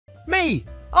Me,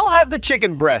 I'll have the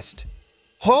chicken breast.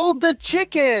 Hold the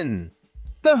chicken.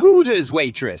 The Hooters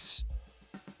waitress.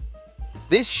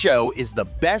 This show is the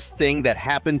best thing that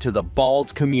happened to the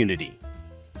bald community.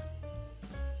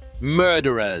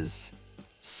 Murderers.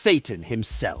 Satan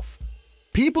himself.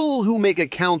 People who make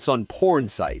accounts on porn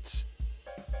sites.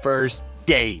 First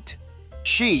date.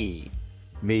 She.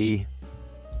 Me.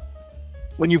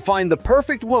 When you find the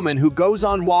perfect woman who goes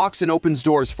on walks and opens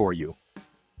doors for you.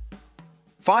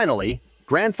 Finally,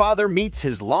 grandfather meets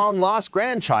his long-lost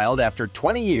grandchild after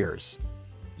 20 years.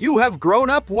 You have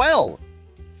grown up well.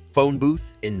 Phone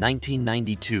booth in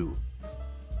 1992.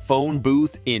 Phone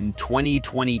booth in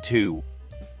 2022.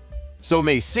 So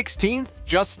May 16th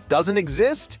just doesn't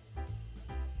exist?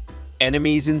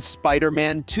 Enemies in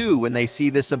Spider-Man 2 when they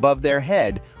see this above their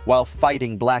head while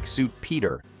fighting Black Suit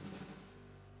Peter.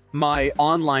 My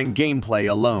online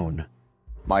gameplay alone.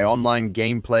 My online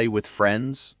gameplay with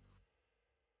friends.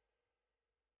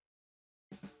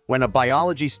 When a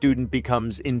biology student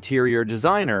becomes interior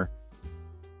designer.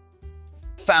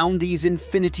 Found these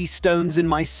infinity stones in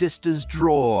my sister's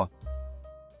drawer.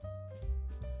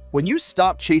 When you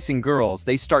stop chasing girls,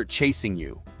 they start chasing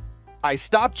you. I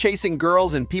stopped chasing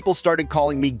girls and people started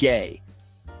calling me gay.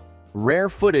 Rare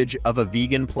footage of a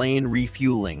vegan plane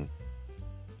refueling.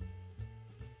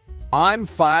 I'm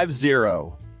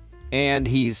 5'0", and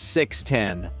he's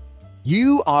 6'10".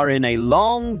 You are in a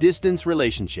long-distance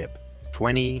relationship.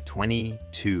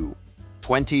 2022.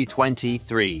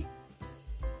 2023.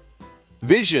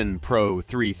 Vision Pro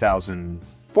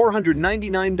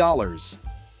 $3,499.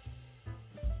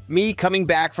 Me coming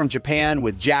back from Japan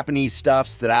with Japanese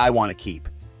stuffs that I want to keep.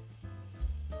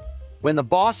 When the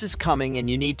boss is coming and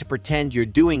you need to pretend you're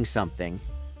doing something.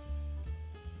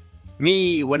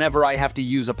 Me whenever I have to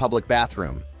use a public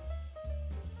bathroom.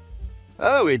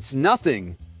 Oh, it's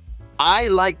nothing. I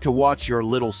like to watch your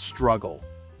little struggle.